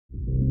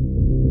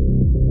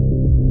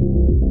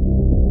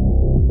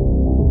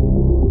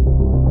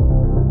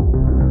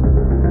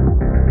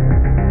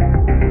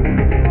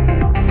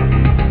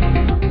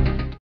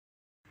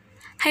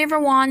Hi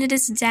everyone, it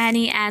is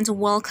Dani and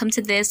welcome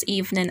to this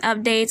evening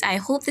update. I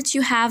hope that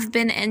you have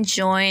been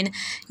enjoying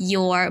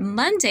your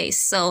Monday.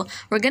 So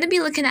we're going to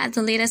be looking at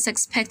the latest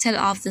expected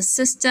of the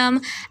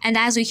system, and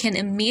as we can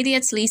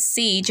immediately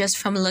see just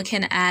from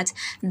looking at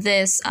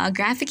this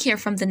graphic here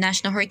from the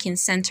National Hurricane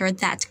Center,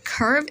 that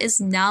curve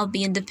is now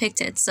being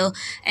depicted. So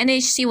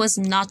NHC was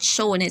not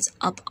showing it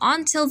up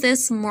until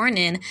this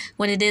morning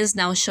when it is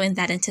now showing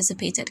that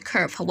anticipated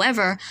curve.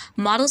 However,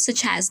 models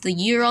such as the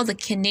Euro, the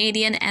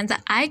Canadian, and the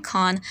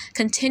Icon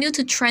continue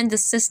to trend the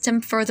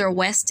system further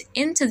west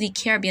into the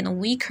Caribbean. A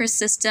weaker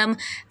system,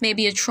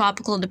 maybe a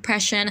tropical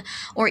depression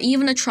or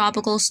even a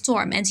tropical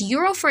storm. And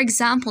Euro, for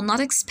example,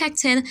 not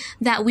expecting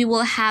that we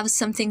will have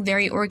something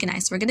very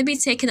organized. We're going to be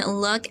taking a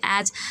look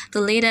at the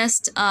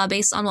latest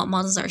based on what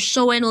models are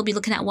showing. We'll be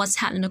looking at what's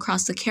happening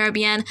across the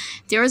Caribbean.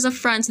 There is a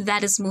front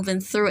that is moving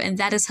through, and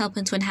that is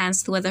helping to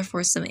enhance the weather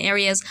for some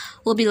areas.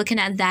 We'll be looking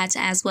at that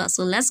as well.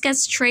 So let's get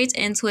straight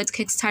into it,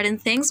 kickstarting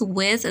things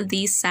with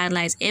the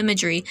satellite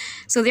imagery.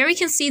 So there we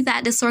can see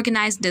that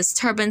disorganized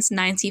disturbance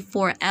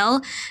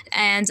 94L,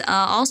 and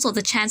also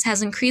the chance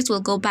has increased. We'll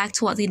go back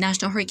to what the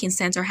National Hurricane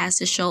Center has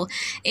to show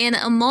in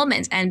a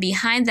moment. And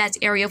behind that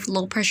area of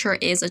low pressure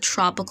is a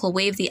tropical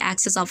wave, the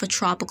axis of a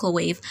tropical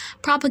wave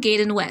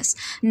propagating west.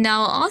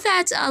 Now, all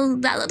that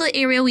little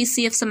area we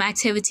see of some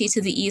activity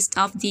to the east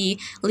of the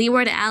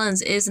Leeward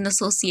Islands is in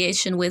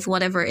association with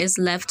whatever is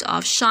left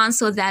of Sean.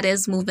 So that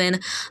is moving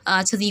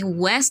to the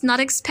west, not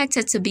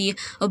expected to be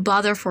a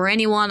bother for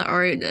anyone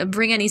or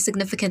bring any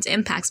significant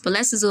impacts. But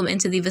let's zoom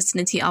into the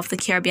vicinity of the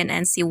Caribbean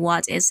and see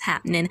what is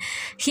happening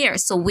here.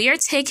 So we are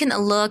taking a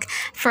look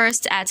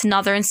first at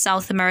northern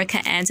South America,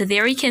 and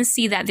there you can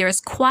see that there's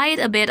quite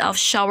a bit of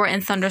shower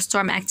and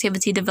thunderstorm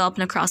activity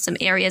developing across some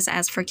areas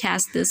as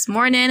forecast this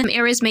morning. Some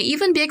areas may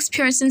even be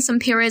experiencing some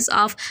periods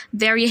of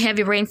very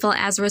heavy rainfall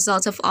as a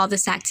result of all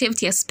this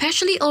activity,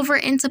 especially over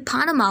into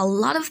Panama. A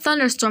lot of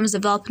thunderstorms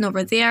developing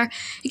over there.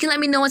 You can let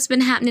me know what's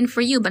been happening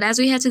for you. But as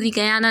we head to the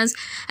Guyanas,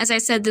 as I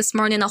said this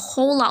morning, a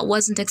whole lot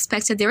wasn't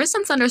expected. There is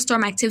some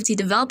thunderstorm activity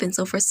developing.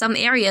 So for some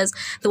areas,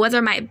 the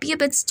weather might be a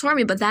bit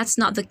stormy, but that's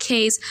not the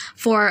case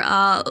for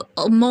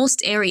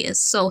most areas.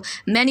 So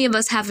many of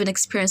us have been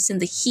experiencing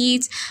the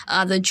heat,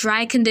 the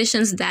dry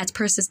conditions, that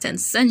persistent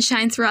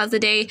sunshine throughout the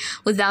day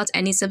without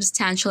any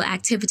substantial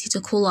activity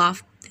to cool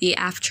off the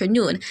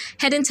afternoon.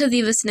 Head into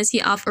the vicinity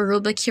of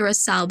Aruba,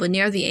 Curacao, but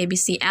near the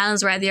ABC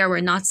Islands right there, we're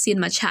not seeing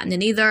much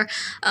happening either.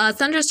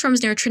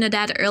 Thunderstorms near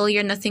Trinidad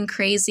earlier, nothing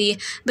crazy.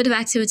 Bit of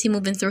activity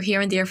moving through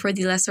here and there for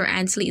the Lesser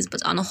Antilles,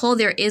 but on a whole,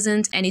 there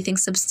isn't anything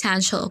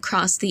substantial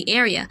across the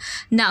area.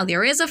 Now,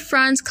 there is a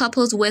front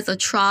coupled with a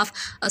trough,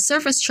 a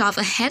surface trough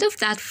ahead of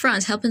that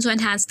front, helping to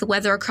enhance the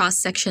weather across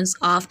sections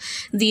of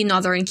the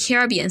northern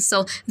Caribbean.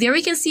 So there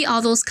we can see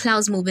all those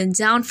clouds moving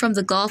down from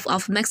the Gulf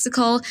of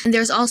Mexico, and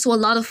there's also a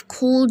lot of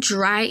cool,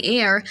 dry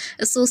air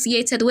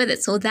associated with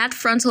it. So that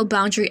frontal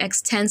boundary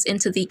extends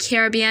into the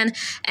Caribbean,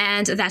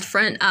 and that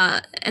front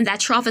and that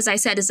trough, as I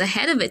said, is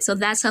ahead of it. So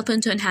that's helping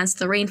to enhance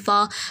the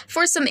rainfall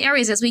for some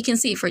areas, as we can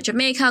see for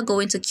Jamaica,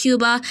 going to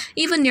Cuba,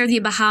 even near the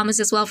Bahamas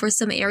as well for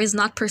some areas,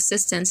 not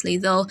persistently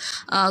though.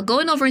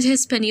 Going over into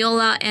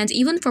Hispaniola, and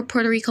even for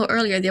Puerto Rico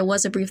earlier, there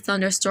was a brief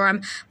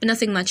thunderstorm, but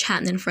nothing much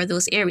happening for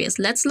those areas.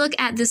 Let's look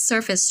at this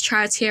surface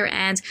chart here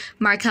and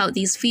mark out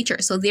these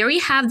features. So there we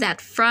have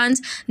that front,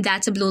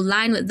 that blue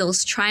line with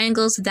those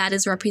triangles, that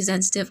is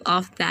representative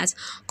of that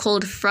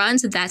cold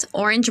front. That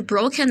orange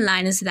broken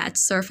line is that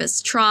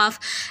surface trough,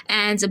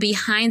 and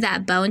behind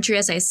that boundary,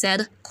 as I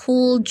said,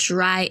 cool,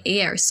 dry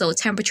air. So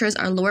temperatures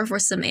are lower for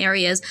some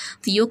areas.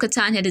 The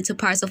Yucatan headed to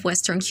parts of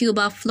western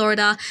Cuba,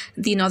 Florida,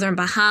 the northern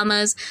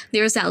Bahamas.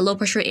 There's that low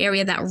pressure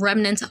area, that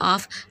remnant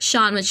of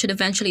Sean, which should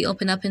eventually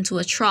open up into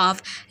a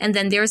trough. And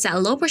then there's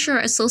that low pressure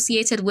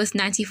associated with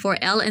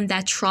 94L and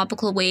that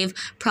tropical wave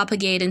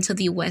propagating to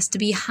the west.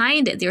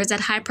 Behind it, there's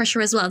that high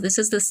pressure as well. This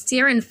is the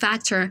steering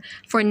factor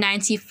for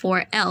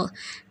 94L.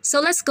 So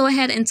let's go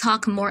ahead and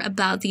talk more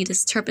about the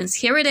disturbance.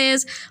 Here it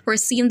is. We're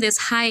seeing this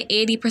high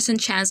 80%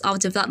 chance of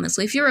development.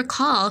 So if you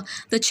recall,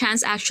 the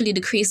chance actually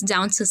decreased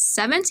down to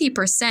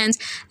 70%.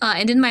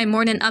 And in my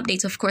morning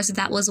update, of course,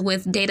 that was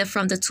with data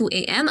from the 2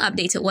 a.m.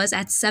 update. It was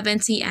at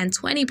 70 and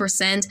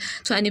 20%,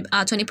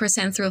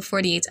 20% through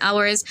 48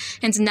 hours.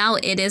 And now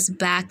it is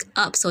back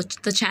up. So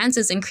the chance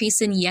is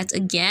increasing yet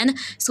again.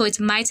 So it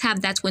might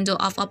have that window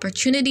of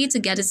opportunity to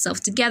get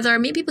itself together,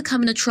 maybe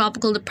becoming a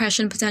tropical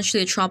depression,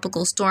 potentially a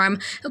tropical storm,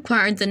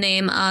 acquired the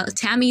name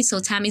Tammy, so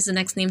Tammy's the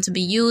next name to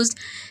be used,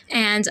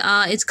 and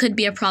it could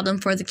be a problem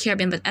for the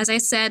Caribbean. But as I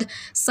said,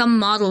 some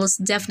models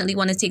definitely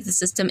want to take the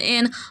system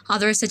in.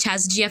 Others, such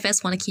as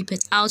GFS, want to keep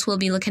it out. We'll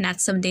be looking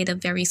at some data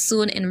very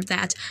soon in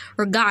that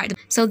regard.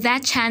 So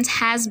that chance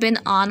has been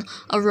on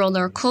a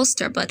roller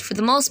coaster, but for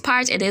the most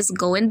part, it is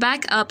going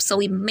back up. So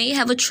we may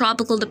have a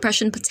tropical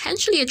depression,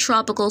 potentially a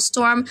tropical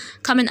storm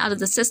coming out of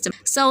the system.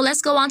 So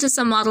let's go on to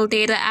some model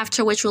data,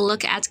 after which we'll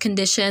look at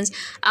conditions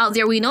out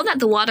there. We know that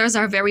the waters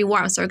are very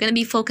warm. So we're going to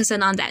be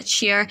focusing on that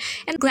shear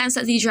and glance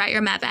at the dry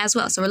air map as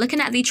well. So we're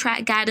looking at the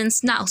track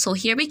guidance now. So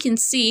here we can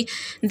see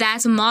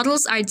that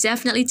models are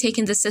definitely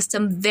taking the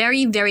system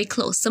very, very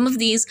close. Some of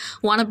these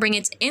want to bring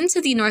it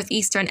into the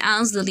northeastern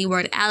islands, the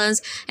leeward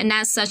islands, and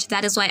as such,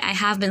 that is why I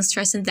have been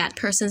stressing that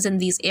persons in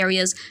these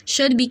areas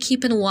should be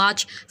keeping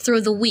watch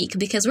through the week,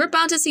 because we're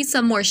bound to see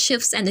some more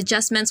shifts and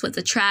adjustments with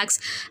the tracks,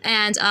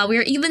 and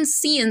we're even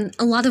seeing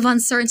a lot of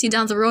uncertainty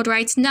down the road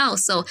right now.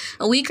 So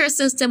a weaker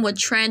system would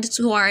trend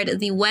toward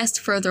the west,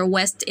 further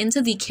west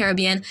into the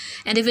Caribbean,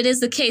 and if it is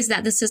the case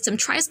that the system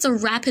tries to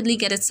rapidly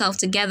get itself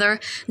together,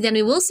 then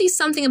we will see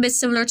something a bit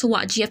similar to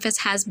what GFS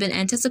has been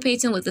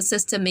anticipating, with the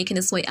system making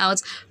its way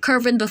out,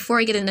 curving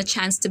before getting a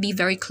chance to be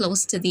very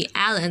close to the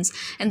islands,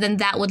 and then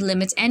that would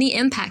limit any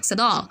impacts at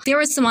all.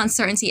 There is some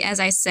uncertainty, as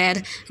I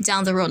said,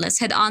 down the road. Let's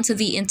head on to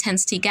the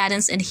intensity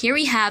guidance, and here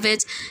we have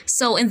it.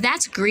 So in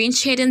that green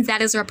shading,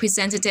 that is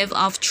representative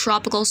of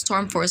tropical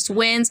storm force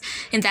winds.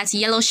 In that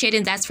yellow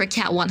shading, that's for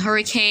Cat 1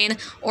 hurricane.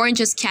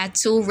 Orange is Cat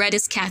 2, red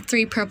is Cat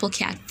 3, purple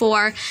Cat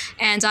 4.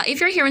 And if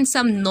you're hearing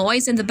some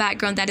noise in the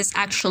background, that is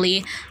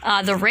actually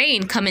the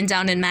rain coming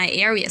down in my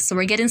area. So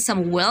we're getting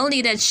some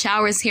well-needed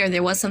showers here.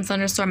 There was some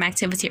thunderstorm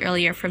activity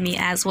earlier for me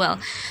as well.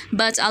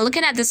 But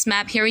looking at this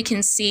map here, we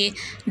can see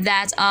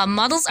that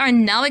models are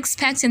now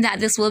expecting that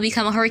this will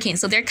become a hurricane.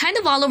 So they're kind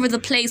of all over the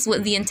place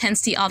with the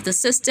intensity of the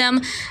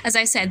system. As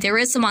I said, there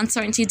is some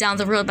uncertainty down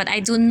the road, but I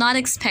do not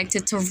expect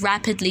it to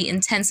rapidly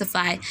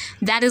intensify.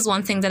 That is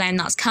one thing that I'm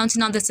not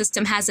counting on. The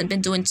system hasn't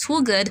been doing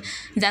too good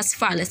thus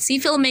far. Let's see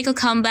if it'll make a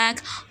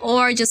comeback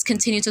or just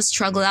continue to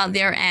struggle out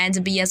there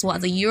and be as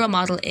what the Euro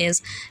model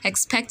is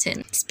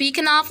expecting.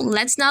 Speaking of,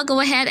 let's now go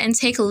ahead and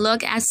take a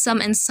look at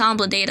some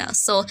ensemble data.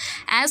 So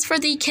as for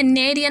the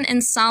Canadian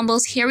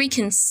ensembles, here we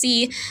can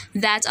see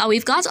that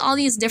we've got all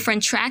these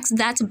different tracks.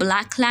 That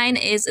black line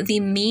is the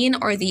mean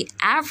or the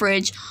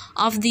average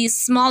of these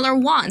smaller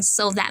ones.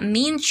 So that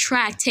mean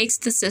track takes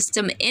the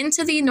system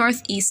into the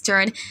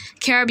northeastern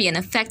Caribbean,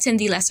 affecting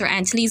the Lesser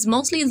Antilles,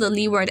 mostly the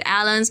Leeward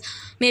Islands,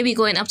 maybe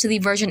going up to the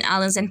Virgin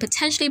Islands and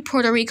potentially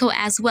Puerto Rico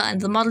as well. And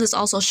the model is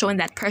also showing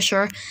that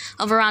pressure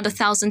of around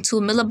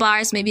 1,002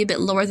 millibars, maybe a bit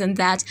lower than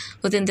that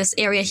within this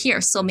area here.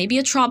 So maybe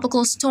a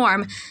tropical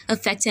storm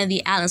affecting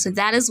the islands. So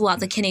that is what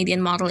the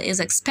Canadian model is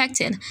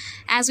expecting.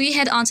 As we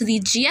head on to the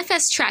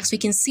GFS tracks, we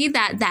can see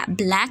that that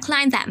black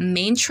line, that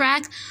main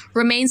track,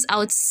 remains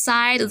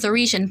outside the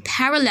region,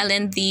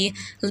 paralleling the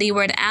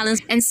Leeward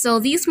Islands. And so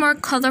these more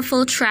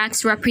colorful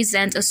tracks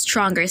represent a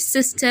stronger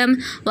system,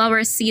 while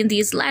we're seeing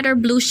these lighter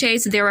blue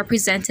shades, they're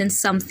representing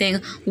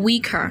something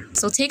weaker.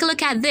 So take a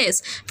look at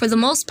this. For the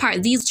most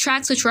part, these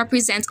tracks which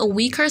represent a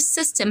weaker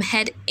system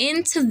head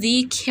into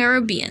the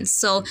Caribbean.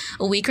 So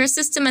a weaker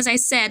system, as I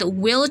said,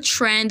 will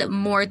trend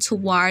more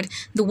toward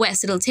the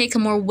west. It'll take a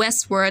more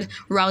westward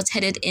route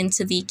headed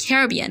into the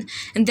Caribbean.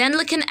 And then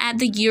looking at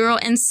the Euro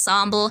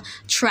ensemble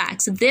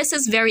tracks, this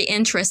is very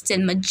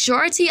interesting.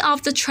 Majority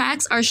of the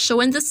tracks are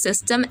showing the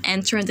system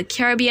entering the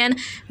Caribbean,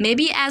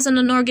 maybe as an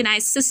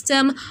unorganized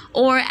system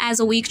or as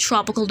a weak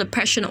tropical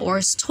depression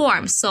or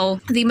storm. So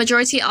the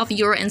majority of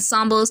Euro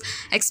ensembles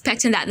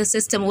expecting that the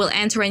system will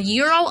enter, and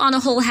Euro on a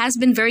whole has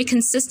been very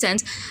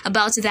consistent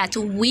about that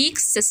weak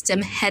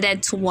system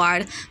headed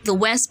toward the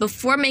west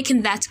before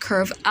making that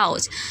curve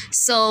out.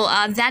 So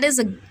that is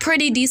a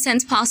pretty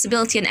decent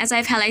possibility, and as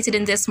I've highlighted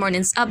in this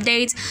morning's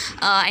update,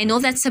 I know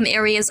that some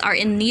areas are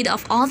in need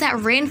of all that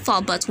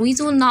rainfall, but we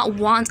do not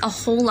want a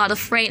whole lot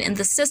of rain, and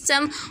the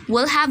system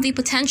will have the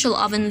potential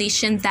of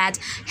unleashing that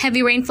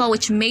heavy rainfall,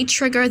 which may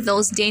trigger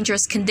those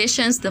dangerous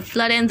conditions, the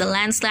flooding, the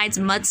landslides,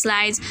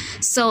 mudslides.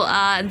 So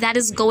that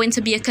is going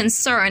to be a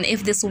concern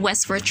if this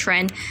westward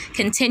trend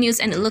continues,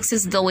 and it looks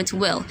as though it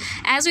will.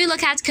 As we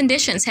look at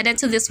conditions headed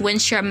to this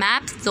wind shear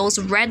map, those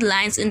red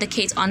lines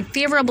indicate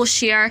unfavorable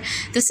shear.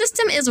 The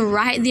system is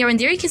right there, and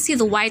there you can see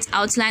the white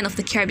outline of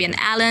the Caribbean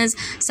islands,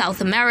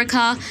 South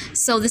America.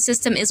 So the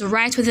system is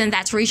right within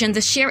that region.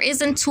 The shear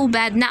isn't too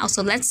bad now,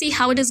 so let's see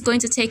how it is going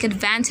to take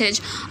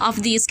advantage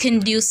of these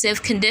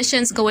conducive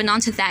conditions. Going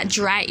on to that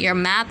dry air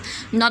map,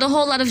 not a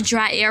whole lot of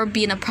dry air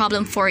being a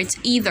problem for it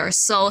either.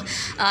 So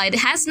it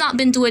has not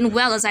been doing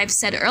well, as I've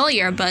said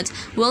earlier, but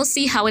we'll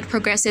see how it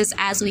progresses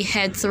as we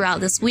head throughout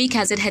this week,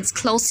 as it heads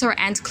closer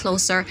and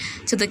closer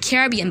to the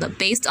Caribbean. But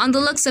based on the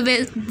looks of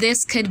it,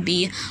 this could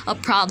be a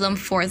problem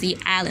for the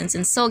islands.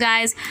 And so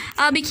guys,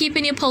 I'll be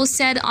keeping you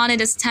posted on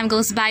it as time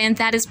goes by, and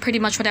that is pretty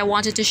much what I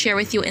wanted to share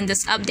with you in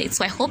this update.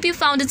 So I hope you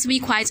found it to be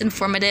quite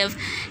informative,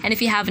 and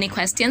if you have any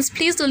questions,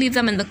 please do leave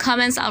them in the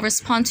comments. I'll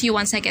respond to you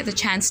once I get the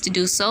chance to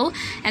do so,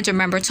 and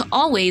remember to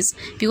always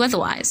be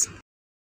weatherwise.